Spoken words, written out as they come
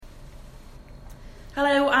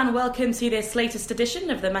Hello and welcome to this latest edition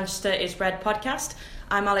of the Manchester is Red podcast.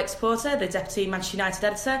 I'm Alex Porter, the Deputy Manchester United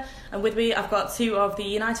editor, and with me I've got two of the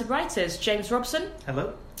United writers, James Robson.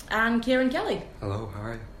 Hello. And Kieran Kelly. Hello, how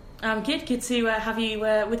are you? I'm good to have you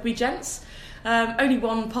with me, gents. Only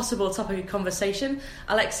one possible topic of conversation,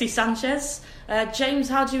 Alexis Sanchez. James,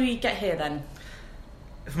 how do we get here then?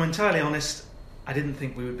 If I'm entirely honest, I didn't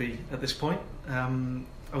think we would be at this point.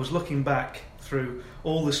 I was looking back through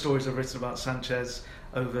all the stories I've written about Sanchez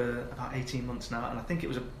over about 18 months now, and I think it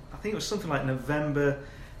was something like November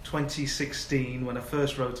 2016 when I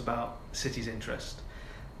first wrote about City's interest.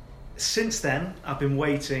 Since then, I've been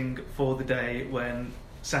waiting for the day when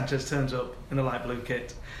Sanchez turns up in a light blue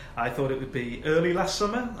kit. I thought it would be early last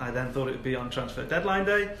summer. I then thought it would be on transfer deadline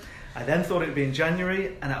day. I then thought it would be in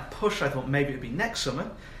January, and at a push I thought maybe it would be next summer.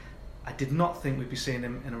 I did not think we'd be seeing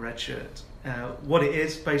him in a red shirt. What it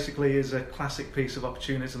is basically is a classic piece of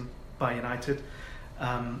opportunism by United.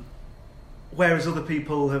 Whereas other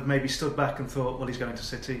people have maybe stood back and thought, well, he's going to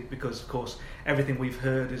City because, of course, everything we've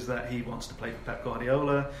heard is that he wants to play for Pep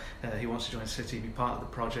Guardiola, he wants to join City, be part of the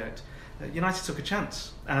project. United took a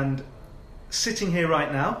chance, and sitting here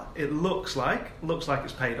right now, it looks like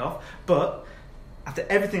it's paid off. But after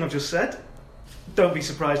everything I've just said, don't be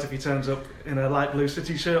surprised if he turns up in a light blue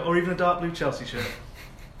City shirt or even a dark blue Chelsea shirt.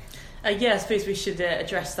 I suppose we should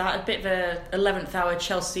address that. A bit of a 11th hour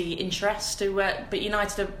Chelsea interest, but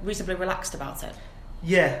United are reasonably relaxed about it.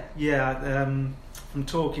 Yeah. From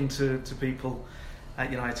talking to people at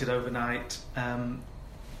United overnight,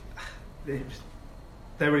 there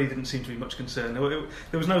really didn't seem to be much concern.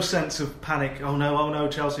 There was no sense of panic. Oh no,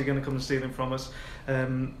 Chelsea are going to come and steal him from us.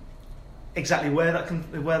 Exactly where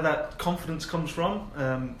that confidence comes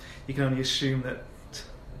from, you can only assume that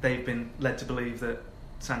they've been led to believe that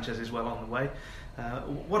Sanchez is well on the way.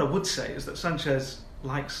 What I would say is that Sanchez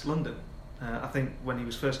likes London. I think when he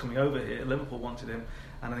was first coming over here, Liverpool wanted him,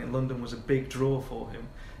 and I think London was a big draw for him.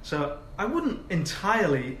 So I wouldn't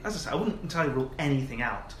entirely rule anything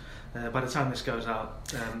out. By the time this goes out,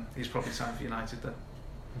 he's probably signed for United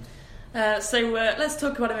then. So let's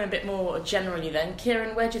talk about him a bit more generally then.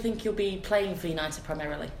 Kieran, where do you think he'll be playing for United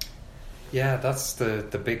primarily? Yeah, that's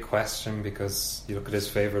the big question, because you look at his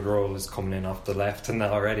favourite role is coming in off the left, and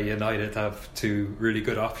already United have two really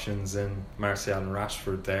good options in Martial and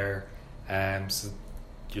Rashford there. So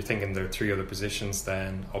you're thinking there are three other positions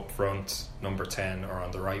then, up front, number 10 or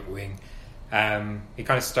on the right wing. He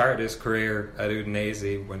kind of started his career at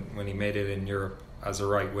Udinese when he made it in Europe as a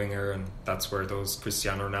right winger, and that's where those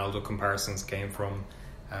Cristiano Ronaldo comparisons came from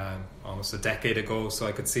almost a decade ago. So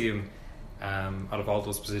I could see him out of all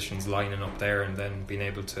those positions lining up there and then being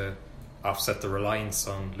able to offset the reliance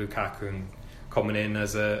on Lukaku and coming in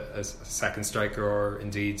as a second striker, or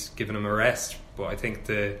indeed giving him a rest. But I think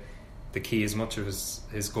the key, as much of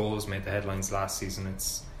his goals made the headlines last season,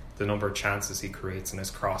 it's the number of chances he creates and his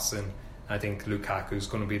crossing. I think Lukaku's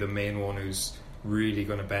going to be the main one who's really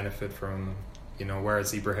going to benefit from,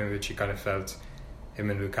 whereas Ibrahimovic, you kind of felt him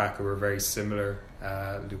and Lukaku were very similar.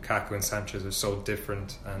 Lukaku and Sanchez are so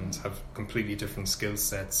different and have completely different skill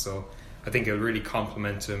sets, so I think it'll really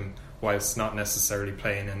complement him whilst not necessarily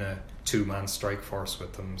playing in a two-man strike force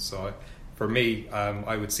with them. So for me,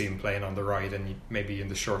 I would see him playing on the right, and maybe in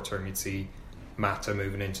the short term you'd see Mata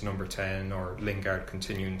moving into number 10 or Lingard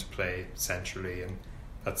continuing to play centrally, and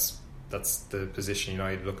that's the position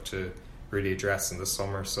United look to really address in the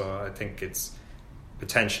summer. So I think it's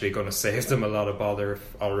potentially going to save them a lot of bother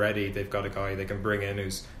if already they've got a guy they can bring in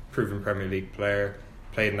who's proven Premier League player,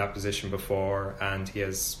 played in that position before, and he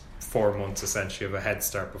has 4 months essentially of a head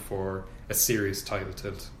start before a serious title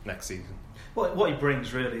tilt next season. Well, what he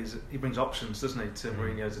brings really is he brings options, doesn't he, to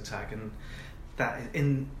Mourinho's attack, and that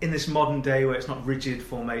in this modern day where it's not rigid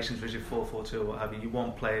formations, rigid 4-4-2 or what have you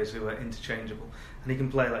want players who are interchangeable, and he can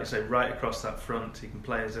play, like you say, right across that front. He can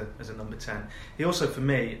play as a number 10. He also, for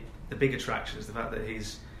me, the big attraction is the fact that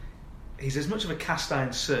he's as much of a cast iron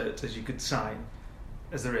cert as you could sign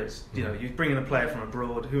as there is. You bring in a player from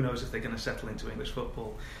abroad, who knows if they're going to settle into English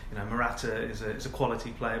football. Morata is a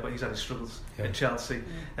quality player, but he's had his struggles at Chelsea.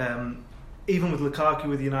 Even with Lukaku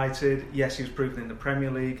with United, yes, he was proven in the Premier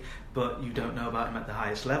League, but you don't know about him at the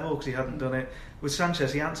highest level because he hadn't done it. With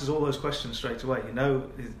Sanchez, he answers all those questions straight away.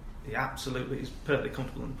 He absolutely is perfectly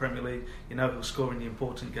comfortable in the Premier League. He'll score in the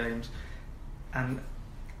important games. And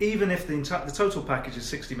even if the total package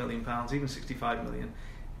is £60 million, even £65 million,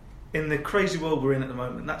 in the crazy world we're in at the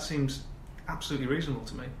moment, that seems absolutely reasonable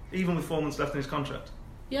to me, even with 4 months left in his contract.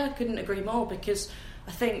 Yeah, I couldn't agree more, because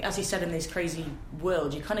I think, as you said, in this crazy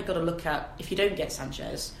world, you kind of got to look at, if you don't get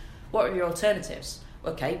Sanchez, what are your alternatives?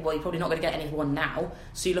 Okay, well, you're probably not going to get anyone now,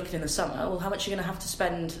 so you're looking in the summer, well, how much are you going to have to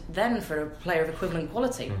spend then for a player of equivalent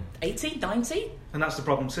quality? 80, 90? And that's the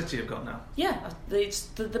problem City have got now. Yeah, it's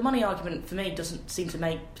the money argument for me doesn't seem to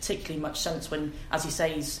make particularly much sense when, as you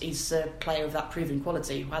say, he's a player of that proven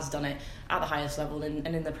quality who has done it at the highest level and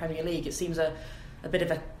in the Premier League. It seems a bit of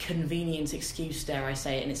a convenient excuse, dare I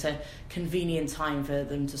say it, and it's a convenient time for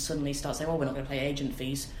them to suddenly start saying, well, we're not going to pay agent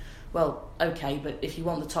fees. Well, okay, but if you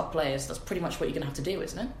want the top players, that's pretty much what you're going to have to do,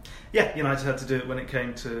 isn't it? Yeah, United had to do it when it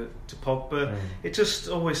came to Pogba. It just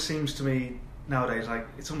always seems to me nowadays like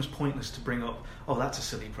it's almost pointless to bring up, oh, that's a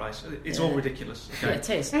silly price. It's all ridiculous. Okay? Yeah, it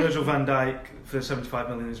is. Virgil van Dijk for 75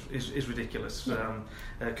 million is ridiculous. Yeah.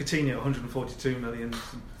 Coutinho, 142 million,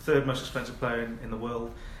 third most expensive player in the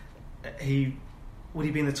world. Would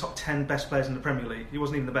he be in the top 10 best players in the Premier League? He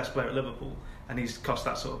wasn't even the best player at Liverpool, and he's cost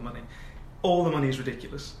that sort of money. All the money is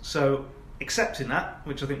ridiculous. So, accepting that,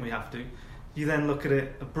 which I think we have to, you then look at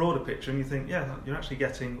it, a broader picture, and you think, yeah, you're actually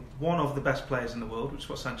getting one of the best players in the world, which is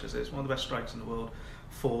what Sanchez is, one of the best strikers in the world,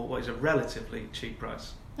 for what is a relatively cheap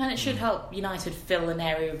price. And it should help United fill an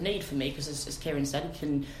area of need for me, because as Kieran said, he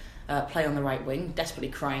can play on the right wing, desperately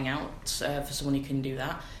crying out for someone who can do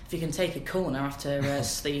that. If you can take a corner after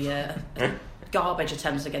the garbage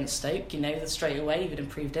attempts against Stoke, straight away, you've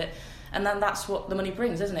improved it. And then that's what the money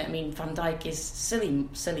brings, isn't it? I mean, Van Dijk is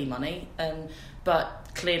silly money, but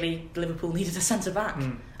clearly Liverpool needed a centre-back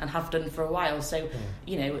and have done for a while. So,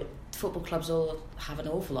 football clubs all have an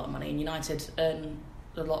awful lot of money, and United earn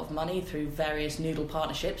a lot of money through various noodle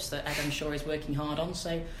partnerships that Ed, I'm sure, is working hard on.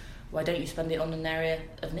 So why don't you spend it on an area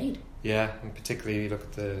of need? Yeah, and particularly you look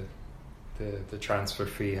at the transfer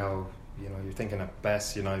fee, how, you're thinking at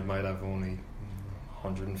best United might have only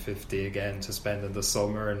 150 again to spend in the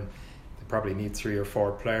summer, and probably need 3 or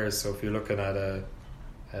 4 players. So if you're looking at a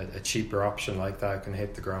cheaper option like that, can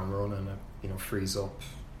hit the ground running, and frees up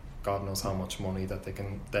God knows how much money that they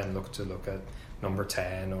can then look at number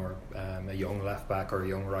 10 or a young left back or a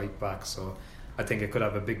young right back. So I think it could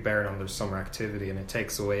have a big bearing on their summer activity, and it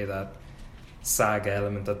takes away that SAG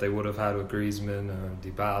element that they would have had with Griezmann or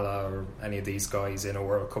Dybala or any of these guys in a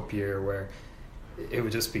World Cup year, where it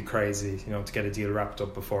would just be crazy, to get a deal wrapped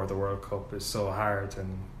up before the World Cup is so hard,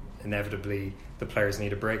 and inevitably the players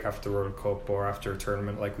need a break after the World Cup or after a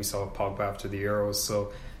tournament like we saw Pogba after the Euros.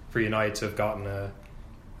 So for United to have gotten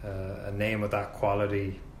a name of that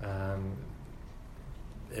quality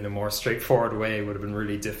in a more straightforward way would have been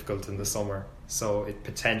really difficult in the summer. So it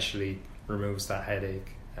potentially removes that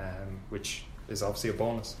headache, which is obviously a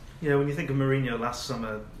bonus. Yeah, when you think of Mourinho last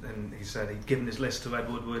summer, and he said he'd given his list to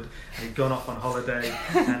Ed Woodward, and he'd gone off on holiday,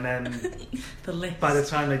 and then by the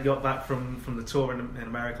time they got back from the tour in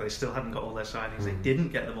America, they still hadn't got all their signings. They didn't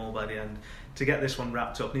get them all by the end. To get this one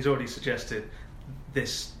wrapped up, and he's already suggested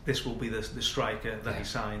this will be the striker that he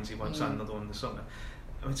signs. He won't sign another one in the summer.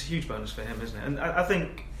 I mean, it's a huge bonus for him, isn't it? And I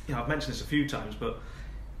think, I've mentioned this a few times, but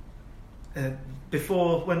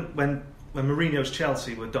before, when Mourinho's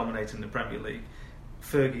Chelsea were dominating the Premier League,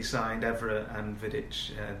 Fergie signed Evra and Vidic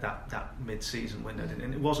that mid-season window,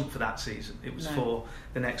 and it wasn't for that season. It was for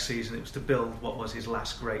the next season. It was to build what was his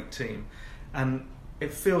last great team, and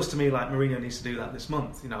it feels to me like Mourinho needs to do that this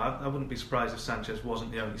month. I wouldn't be surprised if Sanchez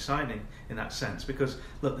wasn't the only signing in that sense, because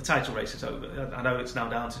look, the title race is over. I know it's now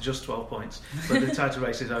down to just 12 points, but the title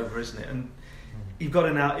race is over, isn't it? And you've got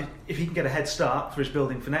to now, if he can get a head start for his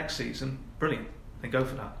building for next season, brilliant. Then go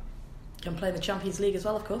for that. Can play in the Champions League as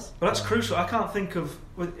well, of course. Well, that's crucial. I can't think of...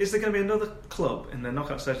 Is there going to be another club in the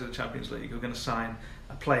knockout stage of the Champions League who are going to sign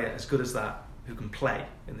a player as good as that who can play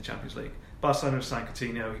in the Champions League? Barcelona have signed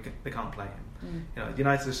Coutinho, they can't play him.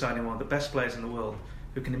 United are signing one of the best players in the world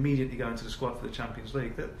who can immediately go into the squad for the Champions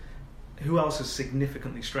League. Who else has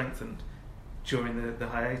significantly strengthened during the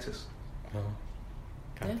hiatus? No.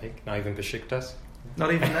 Can't think. Not even Besiktas.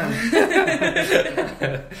 Not even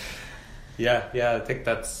them. Yeah, I think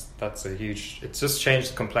that's a huge... It's just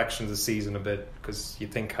changed the complexion of the season a bit, because you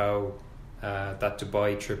think how that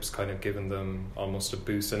Dubai trip's kind of given them almost a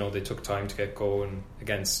boost. I know they took time to get going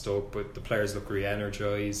against Stoke, but the players look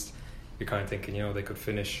re-energised. You're kind of thinking, they could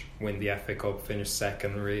win the FA Cup, finish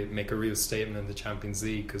second, make a real statement in the Champions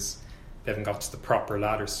League, because they haven't got to the proper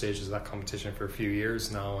ladder stages of that competition for a few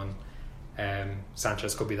years now, and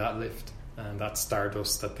Sanchez could be that lift and that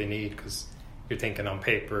stardust that they need, because you're thinking on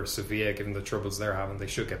paper, Sevilla, given the troubles they're having, they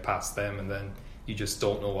should get past them, and then you just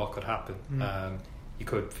don't know what could happen. You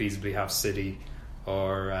could feasibly have City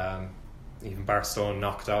or even Barcelona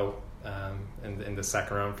knocked out in the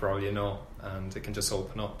second round, for all you know, and it can just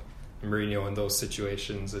open up. And Mourinho in those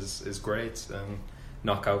situations is great,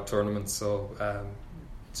 knockout tournaments, so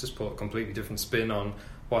it's just put a completely different spin on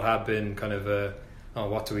what had been kind of a oh,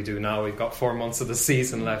 what do we do now? We've got 4 months of the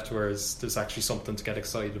season left, whereas there's actually something to get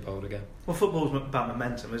excited about again. Well, football's about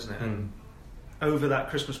momentum, isn't it? And over that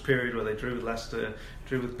Christmas period where they drew with Leicester,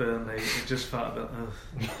 drew with Burnley, it just felt a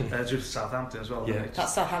bit drew with Southampton as well. Yeah. That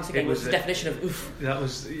Southampton game was the definition of oof. That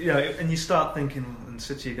was, and you start thinking, and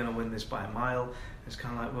City are going to win this by a mile. It's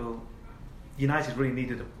kind of like, well, United really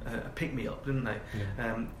needed a pick-me-up, didn't they?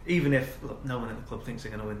 Yeah. Even if no one at the club thinks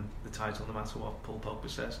they're going to win the title, no matter what Paul Pogba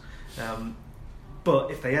says. But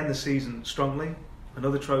if they end the season strongly,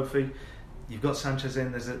 another trophy. You've got Sanchez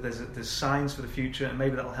in. There's signs for the future, and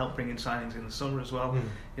maybe that'll help bring in signings in the summer as well.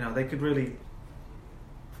 They could really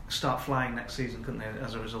start flying next season, couldn't they?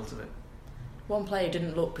 As a result of it. One player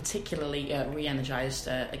didn't look particularly re-energised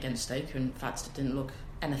against Stoke. In fact, didn't look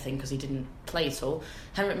anything because he didn't play at all.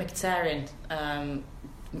 Henrik Mkhitaryan.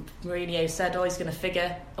 Mourinho said, he's going to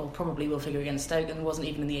figure, or probably will figure against Stoke, and wasn't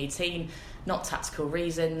even in the 18. Not tactical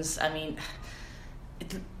reasons. I mean,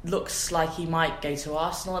 it looks like he might go to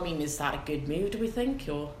Arsenal. I mean, is that a good move, do we think?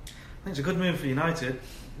 Or I think it's a good move for United.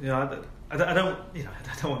 I don't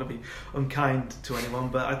want to be unkind to anyone,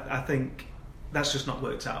 but I think that's just not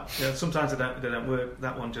worked out. Sometimes they don't work.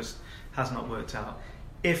 That one just has not worked out.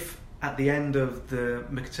 If at the end of the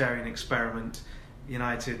Mkhitaryan experiment,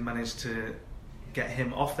 United managed to get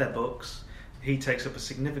him off their books, he takes up a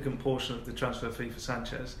significant portion of the transfer fee for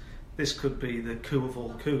Sanchez. This could be the coup of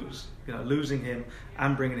all coups. Losing him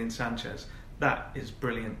and bringing in Sanchez. That is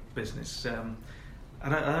brilliant business. I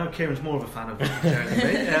know Kieran's more of a fan of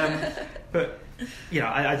Mkhitaryan, but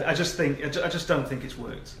I just don't think it's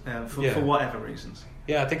worked for whatever reasons.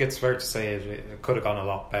 Yeah, I think it's fair to say it could have gone a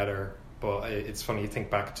lot better. But it's funny, you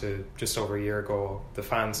think back to just over a year ago, the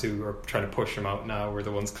fans who are trying to push him out now were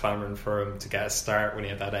the ones clamouring for him to get a start when he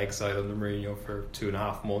had that exile under Mourinho for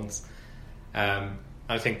 2.5 months.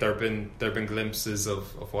 I think there have been glimpses of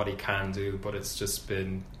what he can do, but it's just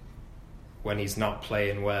been when he's not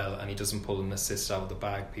playing well and he doesn't pull an assist out of the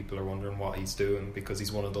bag, people are wondering what he's doing, because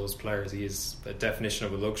he's one of those players. He is a definition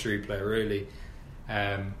of a luxury player, really.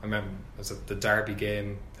 I remember I was at the Derby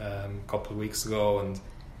game a couple of weeks ago, and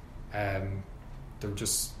there were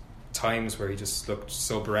just times where he just looked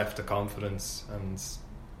so bereft of confidence, and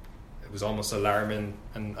it was almost alarming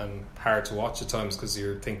and hard to watch at times, because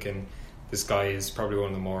you're thinking this guy is probably one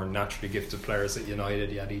of the more naturally gifted players at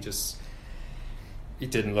United, yet he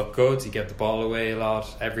didn't look good. He gave the ball away a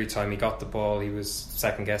lot. Every time he got the ball, he was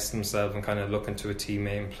second guessing himself and kind of looking to a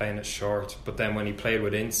teammate and playing it short. But then when he played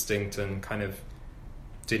with instinct and kind of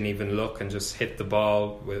didn't even look and just hit the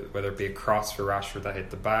ball, whether it be a cross for Rashford that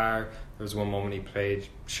hit the bar. There was one moment he played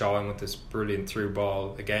Shaw in with this brilliant through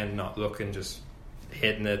ball, again not looking, just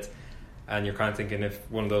hitting it, and you're kind of thinking, if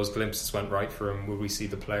one of those glimpses went right for him, would we see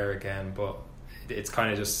the player again? But it's kind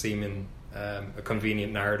of just seeming a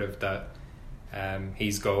convenient narrative that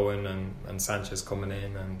he's going and Sanchez coming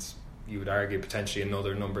in, and you would argue potentially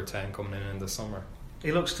another number 10 coming in the summer.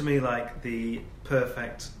 He looks to me like the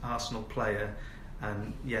perfect Arsenal player.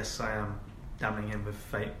 And yes, I am damning him with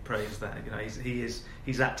fake praise there.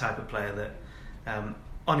 He's that type of player that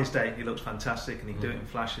on his day he looks fantastic and he can do it in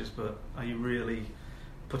flashes, but are you really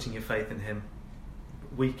putting your faith in him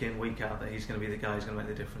week in, week out, that he's going to be the guy who's going to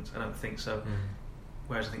make the difference? I don't think so.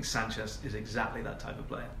 Whereas I think Sanchez is exactly that type of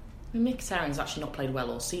player. Mkhitaryan's actually not played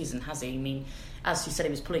well all season, has he? I mean, as you said,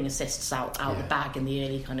 he was pulling assists out the bag in the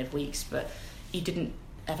early kind of weeks, but he didn't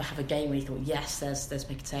ever have a game where he thought, yes, there's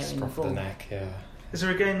Mkhitaryan in the form. The neck, yeah. Is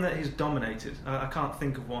there a game that he's dominated? I can't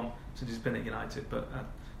think of one since he's been at United, but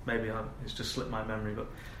maybe it's just slipped my memory. But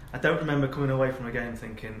I don't remember coming away from a game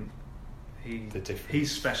thinking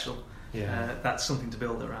he's special. Yeah, that's something to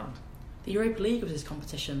build around. The Europa League was his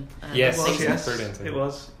competition. Yes, brilliant. It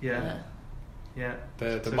was. Yeah.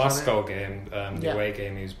 The Moscow game, the away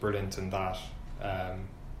game, he was brilliant in that.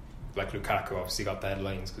 Like Lukaku obviously got the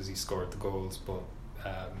headlines because he scored the goals, but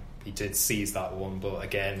he did seize that one. But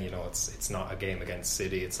again, it's not a game against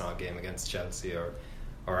City, it's not a game against Chelsea or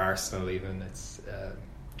Arsenal even.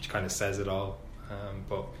 Which kind of says it all.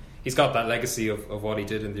 But he's got that legacy of what he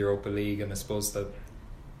did in the Europa League, and I suppose that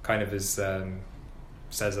kind of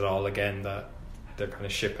says it all again, that they're kind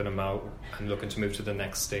of shipping him out and looking to move to the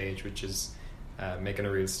next stage, which is making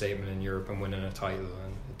a real statement in Europe and winning a title,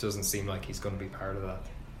 and it doesn't seem like he's going to be part of that.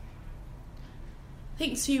 I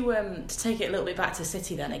think to take it a little bit back to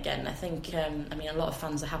City then again, I think a lot of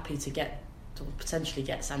fans are happy to potentially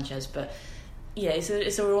get Sanchez, but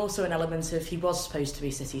is there also an element of he was supposed to be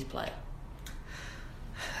City's player?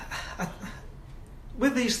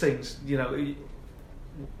 With these things,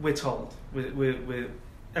 we're told. We're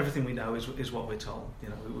everything we know is what we're told.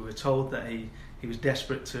 We were told that he was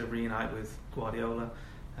desperate to reunite with Guardiola.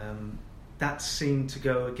 that seemed to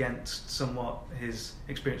go against somewhat his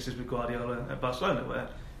experiences with Guardiola at Barcelona, where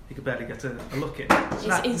he could barely get a look in.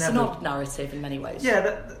 It's an odd narrative in many ways. Yeah,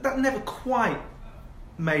 that never quite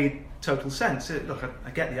made total sense. Look, I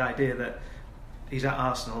get the idea that he's at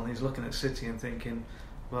Arsenal and he's looking at City and thinking,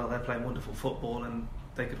 well, they're playing wonderful football and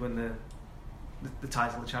they could win the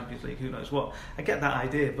title of the Champions League, who knows what. I get that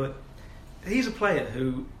idea, but he's a player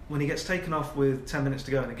who, when he gets taken off with 10 minutes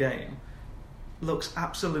to go in a game, looks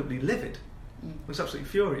absolutely livid, looks absolutely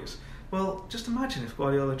furious. Well, just imagine if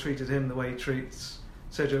Guardiola treated him the way he treats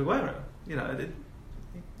Sergio Aguero. You know,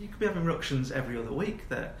 you could be having ructions every other week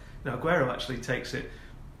there. You know, Aguero actually takes it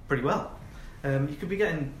pretty well. You could be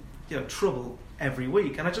getting trouble every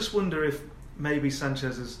week, and I just wonder if maybe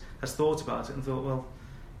Sanchez has thought about it and thought, well,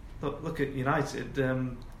 look at United.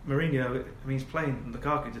 Mourinho, I mean, he's playing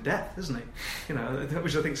Lukaku to death, isn't he? You know,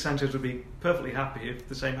 which I think Sanchez would be perfectly happy if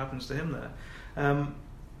the same happens to him there.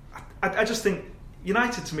 I just think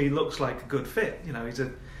United to me looks like a good fit. You know,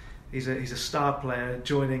 he's a star player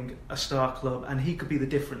joining a star club, and he could be the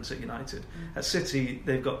difference at United. At City,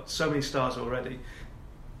 they've got so many stars already.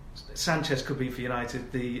 Sanchez could be for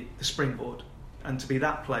United the springboard, and to be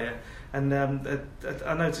that player. And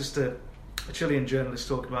I noticed a Chilean journalist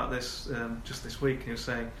talking about this just this week. He was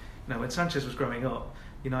saying, when Sanchez was growing up,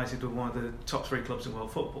 United were one of the top 3 clubs in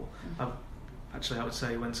world football. Actually, I would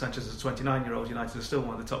say when Sanchez is a 29-year-old, United are still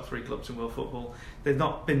one of the top 3 clubs in world football. They've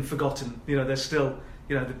not been forgotten. They're still,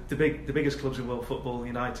 the biggest clubs in world football: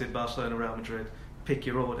 United, Barcelona, Real Madrid. Pick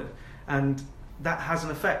your order, and that has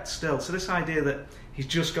an effect still. So this idea that he's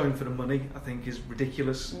just going for the money, I think, is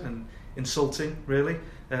ridiculous and insulting, really.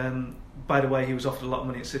 By the way, he was offered a lot of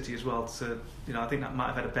money at City as well. So, I think that might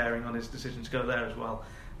have had a bearing on his decision to go there as well.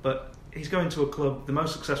 But he's going to a club, the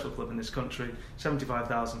most successful club in this country,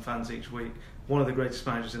 75,000 fans each week, one of the greatest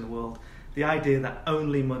managers in the world. The idea that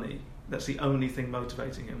only money, that's the only thing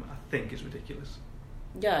motivating him, I think is ridiculous.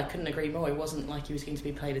 Yeah, I couldn't agree more. It wasn't like he was going to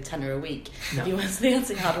be paid a tenner a week. No. He was the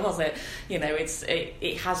Etihad, was it?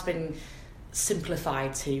 It has been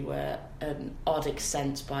simplified to an odd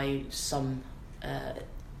extent by some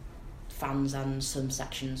fans and some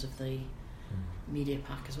sections of the media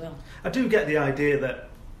pack as well. I do get the idea that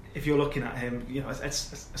if you're looking at him,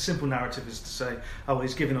 it's a simple narrative is to say, oh, well,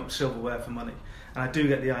 he's giving up silverware for money. And I do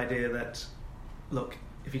get the idea that, look,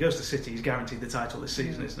 if he goes to City, he's guaranteed the title this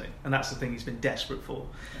season, isn't he? And that's the thing he's been desperate for.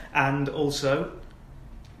 And also,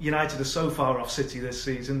 United are so far off City this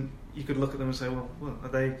season, you could look at them and say, well, are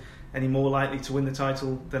they any more likely to win the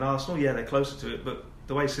title than Arsenal? Yeah, they're closer to it, but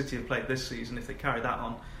the way City have played this season, if they carry that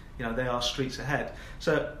on, they are streets ahead.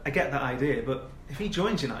 So I get that idea, but if he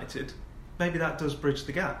joins United, maybe that does bridge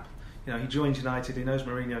the gap. He joins United, he knows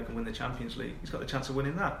Mourinho can win the Champions League, he's got the chance of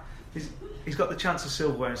winning that. He's got the chance of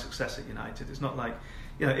silverware and success at United. It's not like,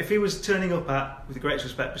 if he was turning up at, with the greatest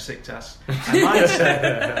respect, Besiktas,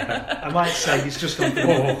 I might say he's just gone for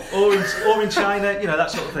or in China,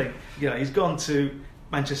 that sort of thing. He's gone to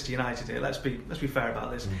Manchester United here. Let's be fair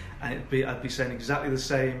about this. And I'd be saying exactly the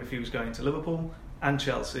same if he was going to Liverpool and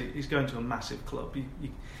Chelsea. He's going to a massive club.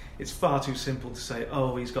 It's far too simple to say,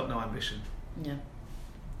 oh, he's got no ambition. Yeah.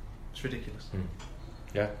 It's ridiculous.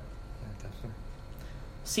 Yeah, definitely.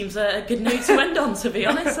 Seems a good note to end on, to be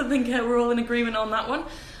honest. I think we're all in agreement on that one.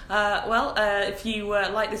 If you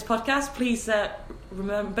like this podcast, please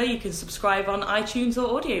remember you can subscribe on iTunes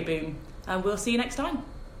or Audio Boom, and we'll see you next time.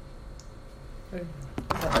 Bye.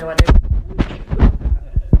 I don't know what I do.